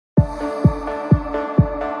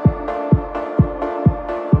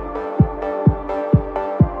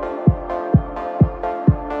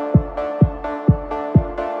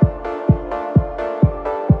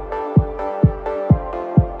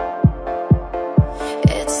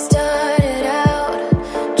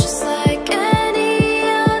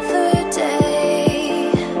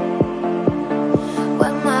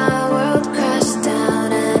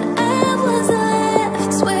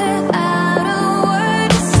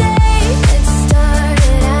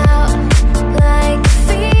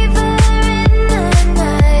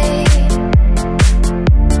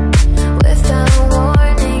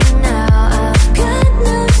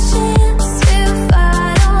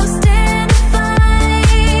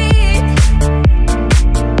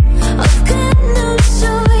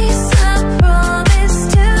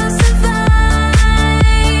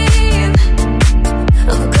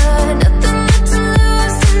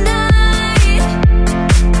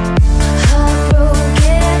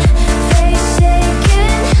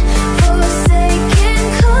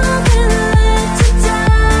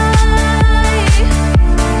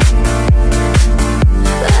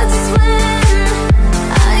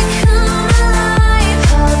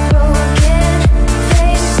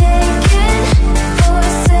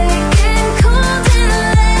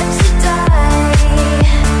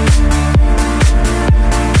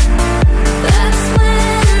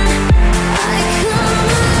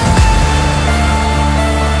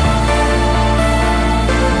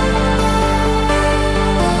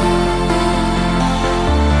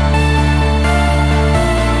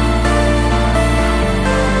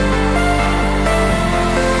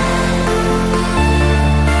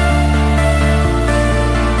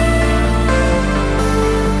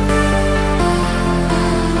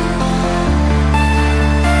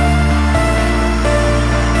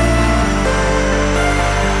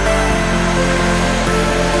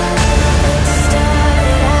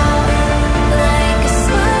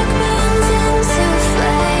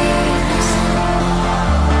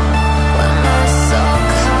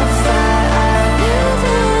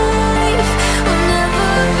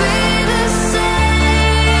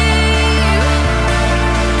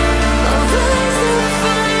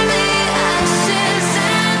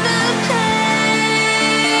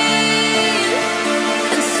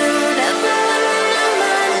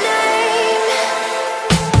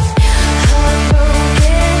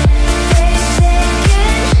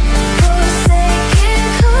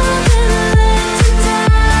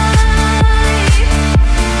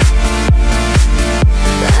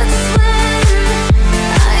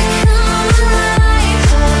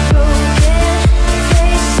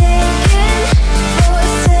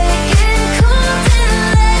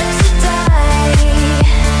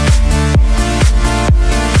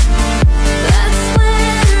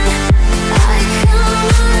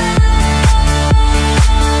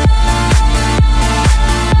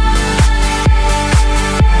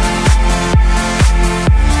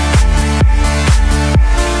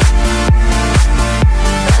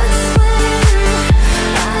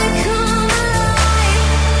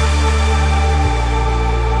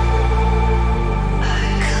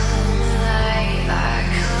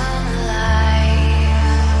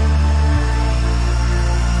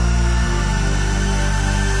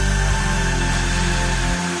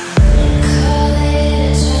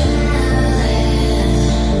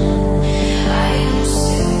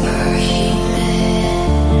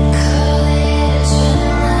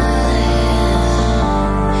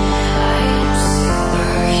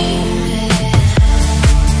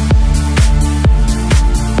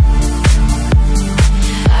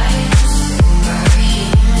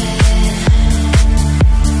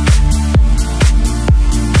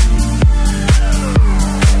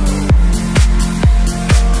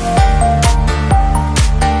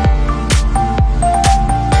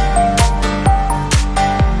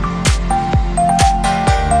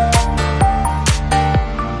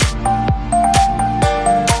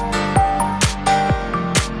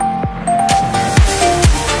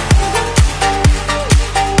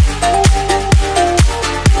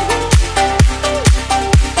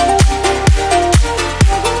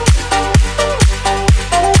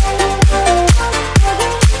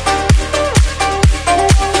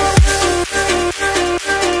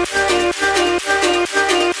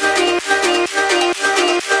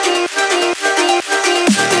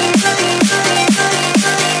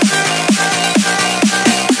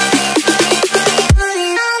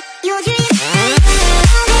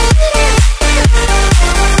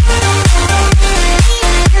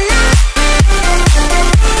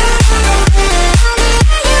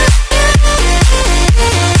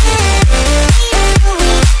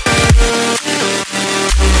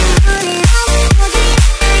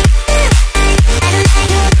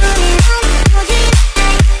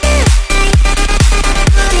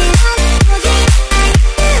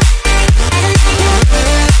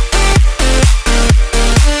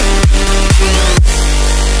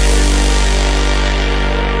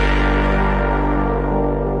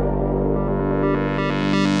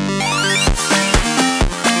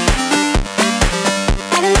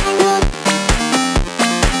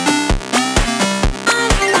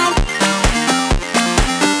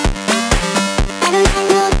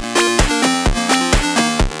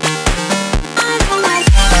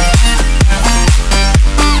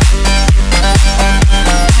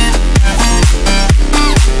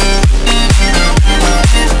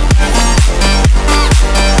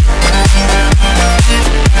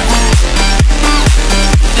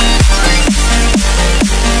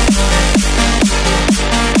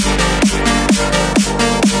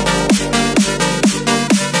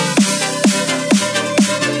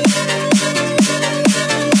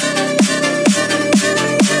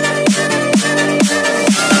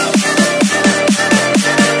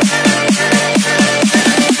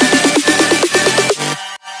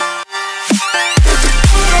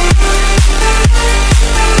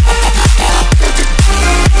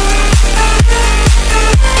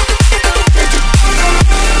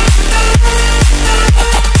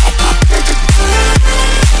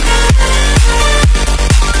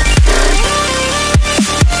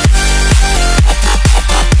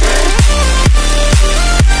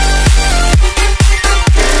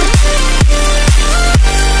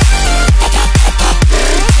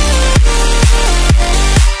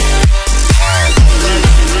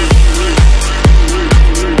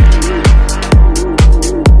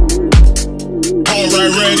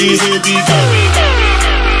ready, here we go.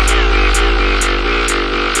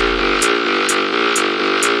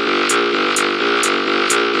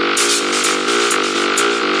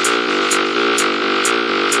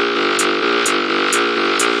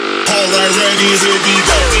 Alright, ready, here we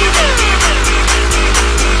go.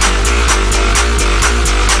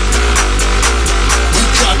 We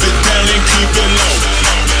drop it down and keep it low.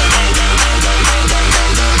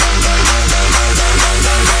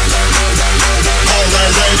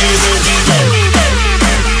 Alright, ready, here we go.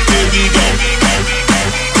 Here we go.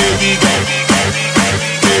 Here we go.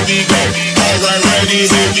 Here we go. Alright, ready,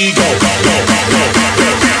 here we go.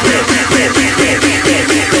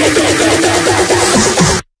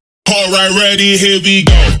 Alright, ready, here we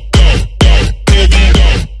go. Here we go.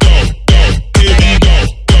 Here we go.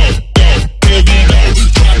 Here we go.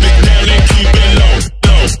 Drop it down and keep it low,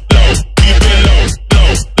 low, low. Keep it low,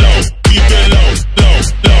 low, low. Keep it low, low,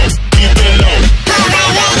 low. Keep it low.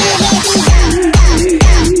 Alright, ready, here we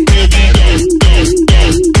go.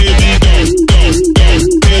 Here we go. Here we go.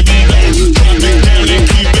 Here we go. Drop it down and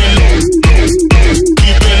keep it low, low, low.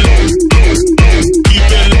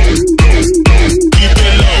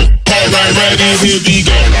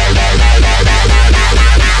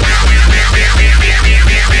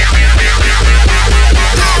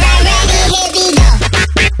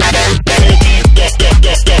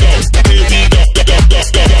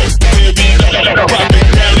 it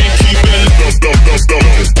low, keep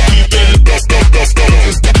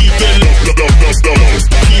it low,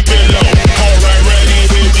 keep it low. Alright, ready,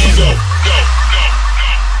 here we go.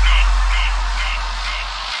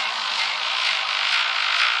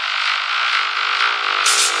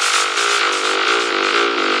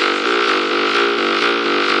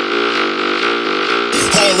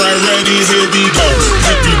 Alright, ready, here we go.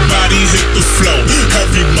 Everybody hit the flow.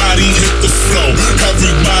 Everybody hit the flow.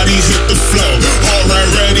 Everybody hit the flow. Alright,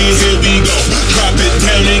 ready, here we go. Drop it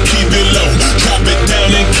down and keep it low. Drop it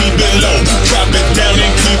down and keep it low. Drop it down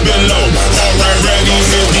and keep it low. Alright, ready,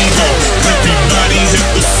 here we go. Everybody hit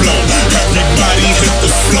the flow. Everybody hit the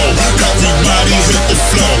flow. Everybody hit the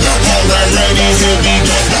flow. Alright, ready, here we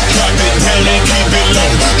go. Drop it down and keep it low.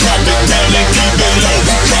 Drop it down and keep it low.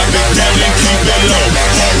 Drop it down and keep it low.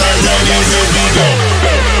 Alright, ready, here we go.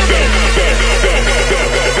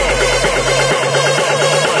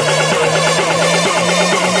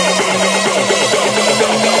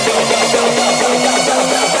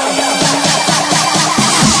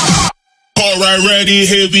 Alright, ready,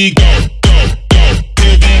 here we go.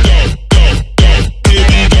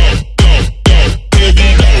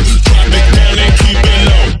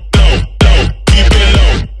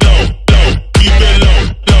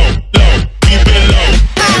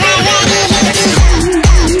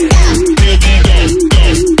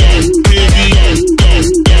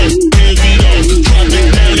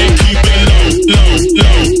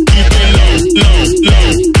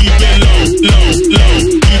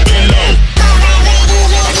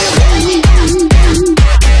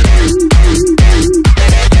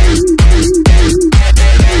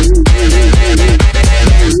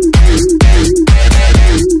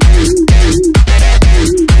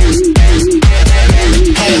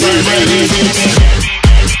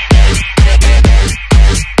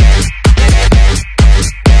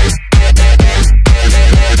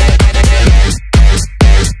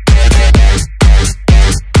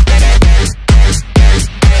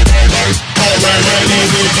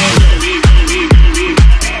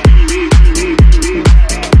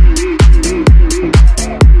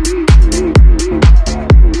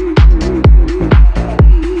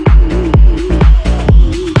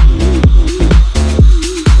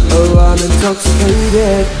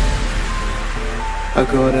 Intoxicated, I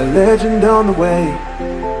got a legend on the way.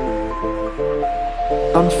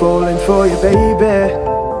 I'm falling for you, baby.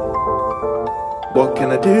 What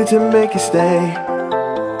can I do to make you stay?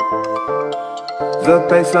 The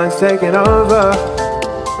bassline's taking over.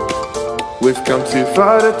 We've come too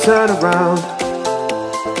far to turn around.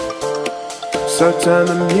 So turn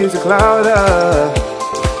the music louder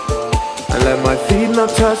and let my feet not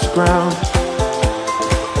touch the ground.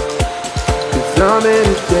 So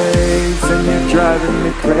many days and you're driving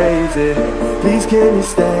me crazy. Please can you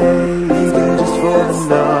stay, even just for the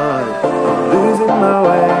night? I'm losing my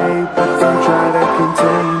way, but don't try to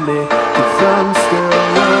contain me, 'cause I'm still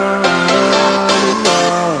running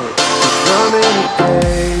out. So many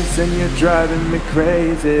days and you're driving me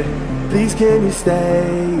crazy. Please can you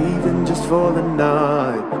stay, even just for the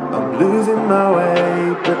night? I'm losing my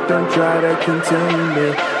way, but don't try to contain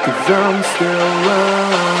me, 'cause I'm still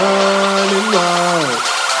running wild.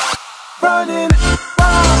 Running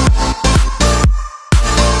wild.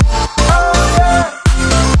 Oh yeah.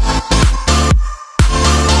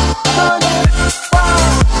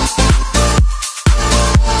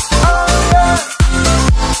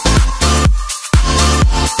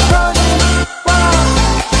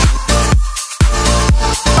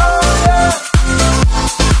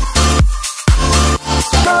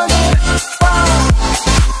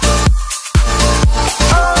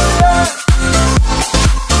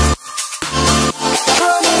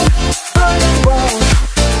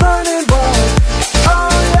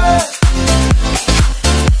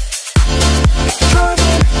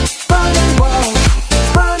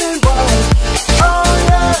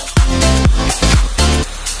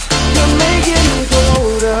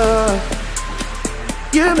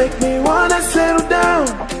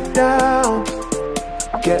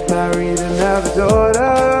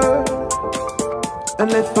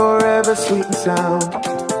 and live forever sweet and sound.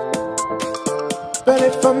 But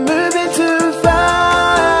if I'm moving too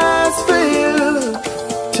fast for you,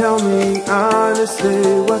 tell me honestly,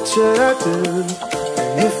 what should I do?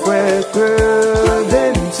 And if we're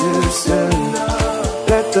grooving too soon,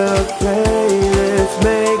 let the playlist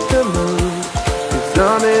make the move. 'Cause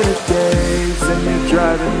I'm in a daze and you're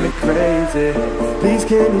driving me crazy. Please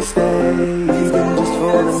can you stay even just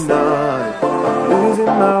for the night? I'm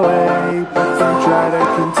losing my way, but don't try to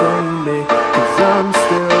contain me, 'cause I'm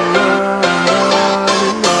still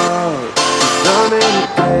running wild. 'Cause I'm in a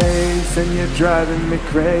daze and you're driving me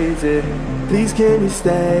crazy. Please can you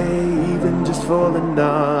stay even just for the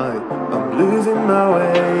night? I'm losing my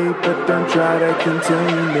way, but don't try to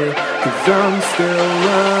contain me, 'cause I'm still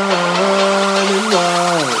running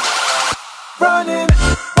wild. Running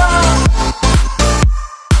wild.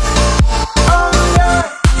 Oh yeah.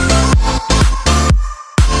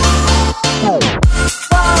 Wild.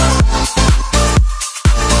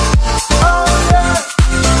 Oh yeah.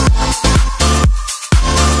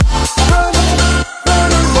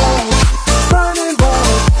 Running wild. Running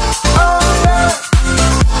wild. Oh yeah.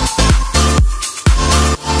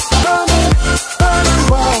 Running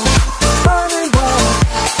wild. Running wild.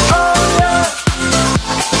 Oh yeah.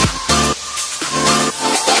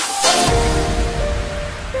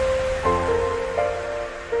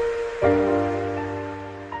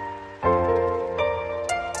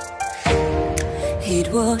 It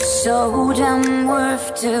was so damn worth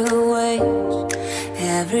to wait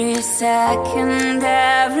every second,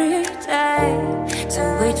 every day, to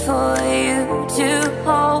wait for you to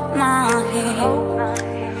hold my hand.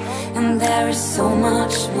 And there is so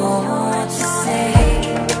much more to say.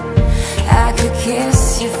 I could kiss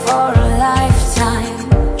you for a lifetime,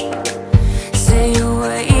 stay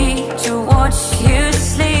awake to watch you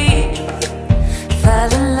sleep,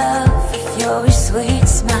 fell in love with your sweet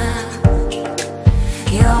smile.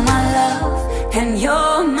 You're my love and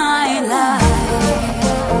you're my life.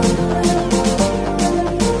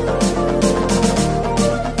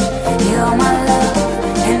 You're my love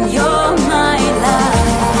and you're my life.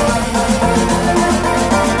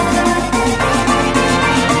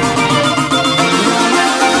 You're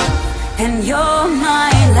my love and you're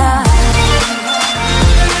my life.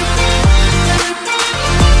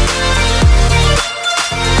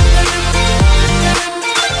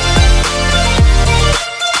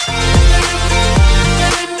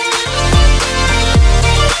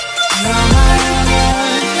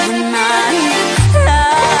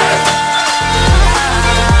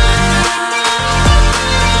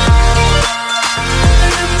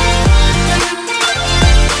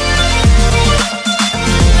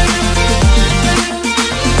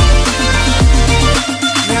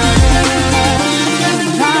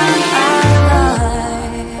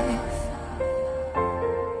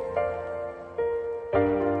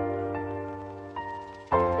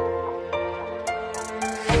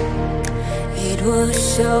 It was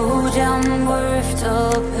so damn worth the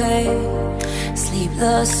pain.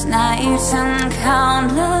 Sleepless nights and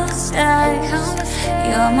countless days.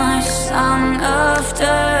 You're my sun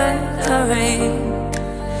after the rain.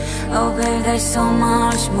 Oh babe, there's so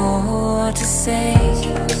much more to say.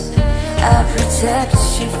 I protect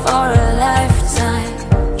you for a lifetime,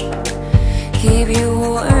 keep you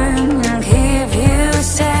warm and keep you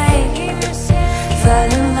safe.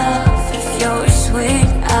 Fell in love with your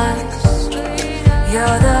sweet eyes.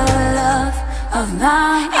 You're the love of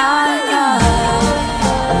my life.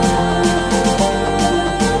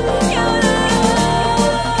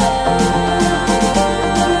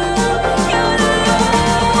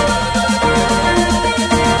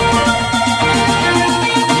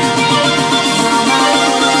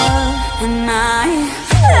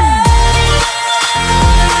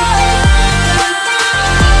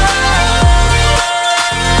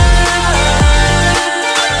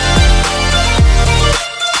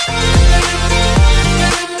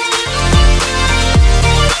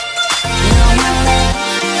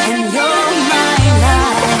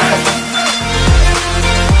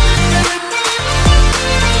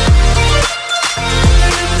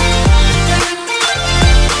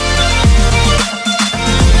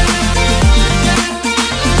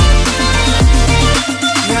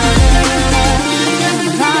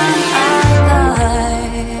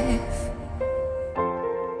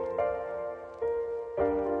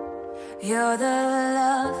 You're the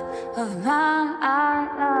love of my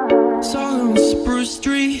life. Saw her on Spruce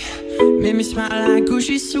Street, made me smile like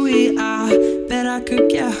Gucci sweet. I bet I could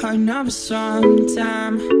get her number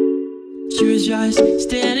sometime. She was just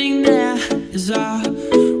standing there as I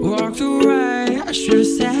walked away. I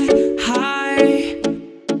should've said hi.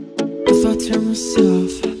 I thought to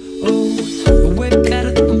myself.